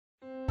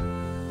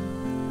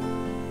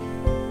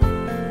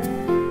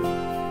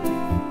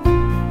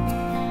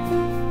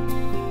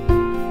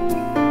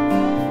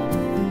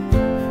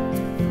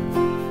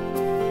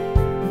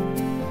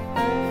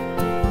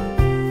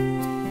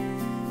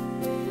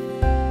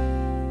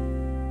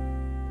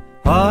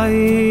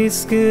I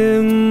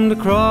skimmed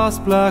across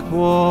black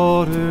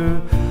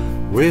water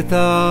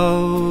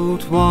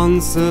without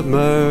once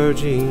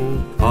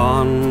submerging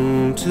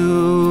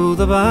onto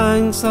the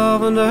banks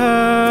of an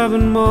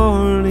urban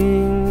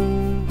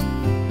morning.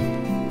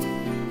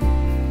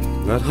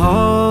 That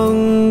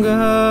hunger,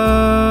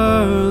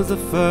 the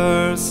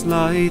first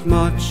light,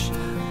 much,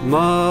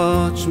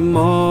 much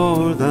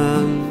more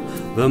than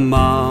the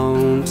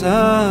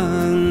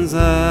mountains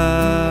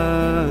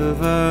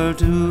ever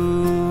do.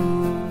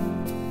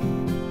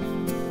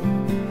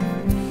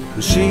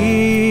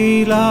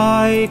 She,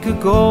 like a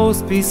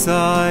ghost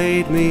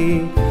beside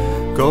me,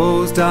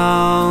 goes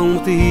down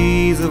with the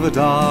ease of a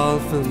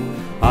dolphin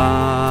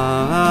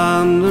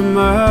and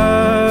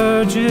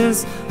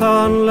emerges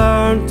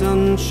unlearnt,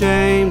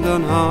 unshamed,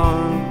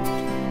 unharmed.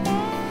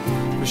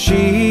 For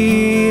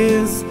she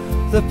is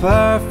the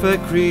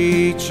perfect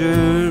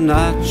creature,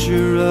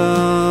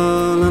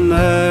 natural in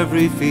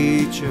every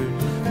feature,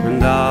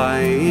 and I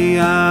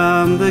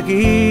am the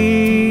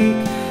geek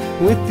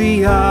with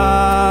the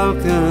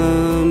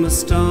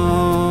alchemist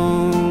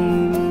stone.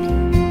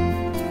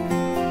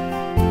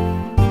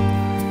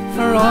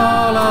 For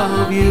all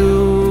of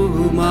you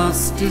who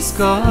must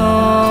discover,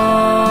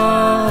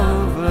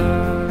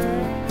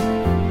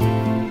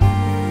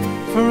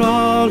 for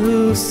all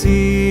who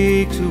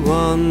seek to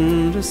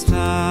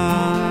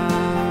understand,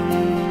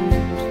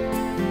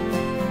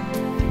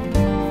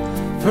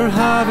 for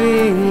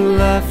having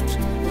left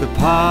the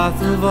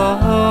path of others,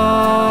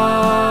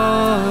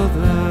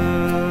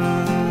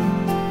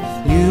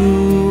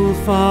 you'll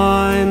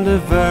find a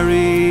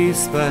very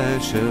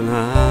special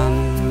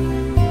hand.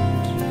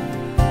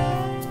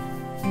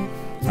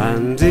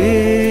 And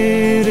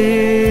it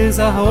is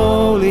a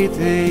holy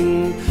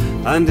thing,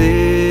 and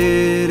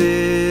it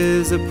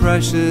is a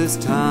precious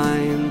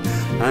time,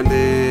 and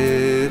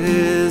it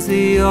is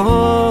the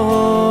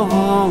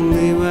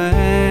only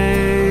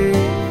way.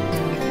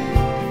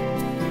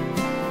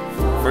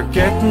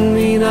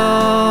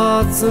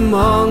 Forget-me-nots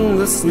among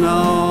the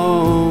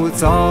snow,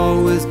 it's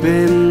always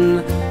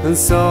been, and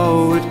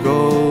so it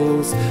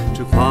goes,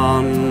 to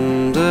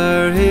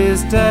ponder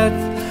his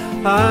death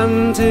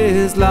and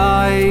his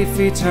life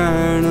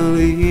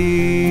eternally.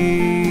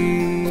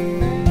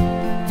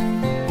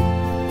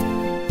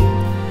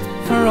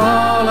 For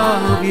all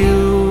of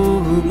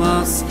you who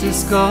must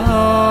discover,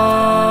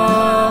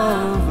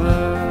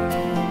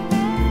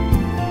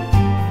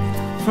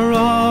 for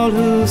all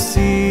who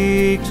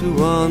seek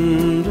to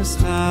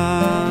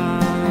understand,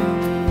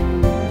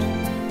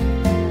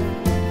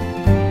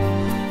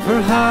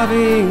 for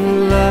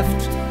having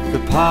left the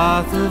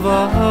path of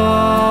others,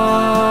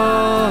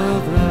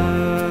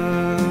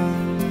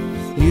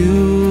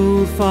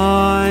 you'll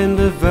find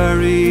a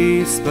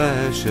very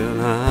special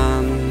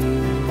hand.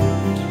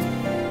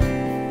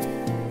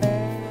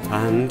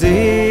 And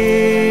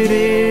it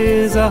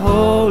is a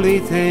holy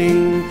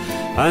thing,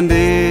 and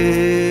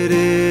it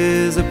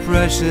is a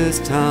precious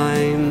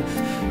time,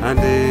 and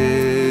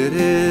it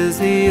is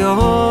the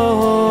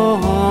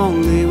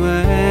only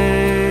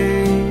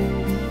way.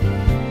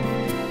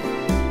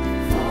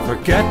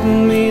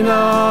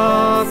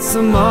 Forget-me-nots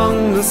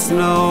among the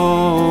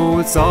snow,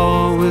 it's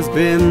always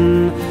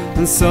been,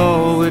 and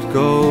so it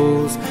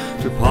goes,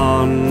 to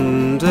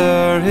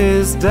ponder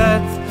his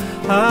death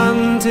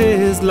and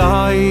his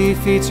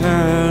life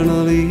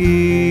eternally.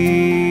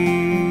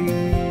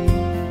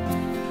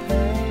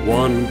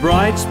 One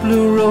bright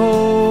blue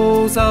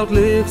rose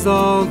outlives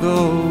all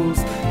those,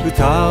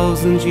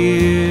 2,000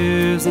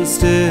 years and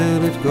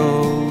still it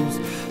goes,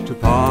 to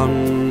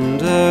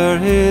ponder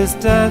his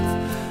death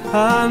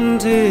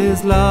and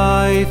his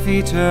life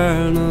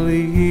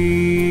eternally.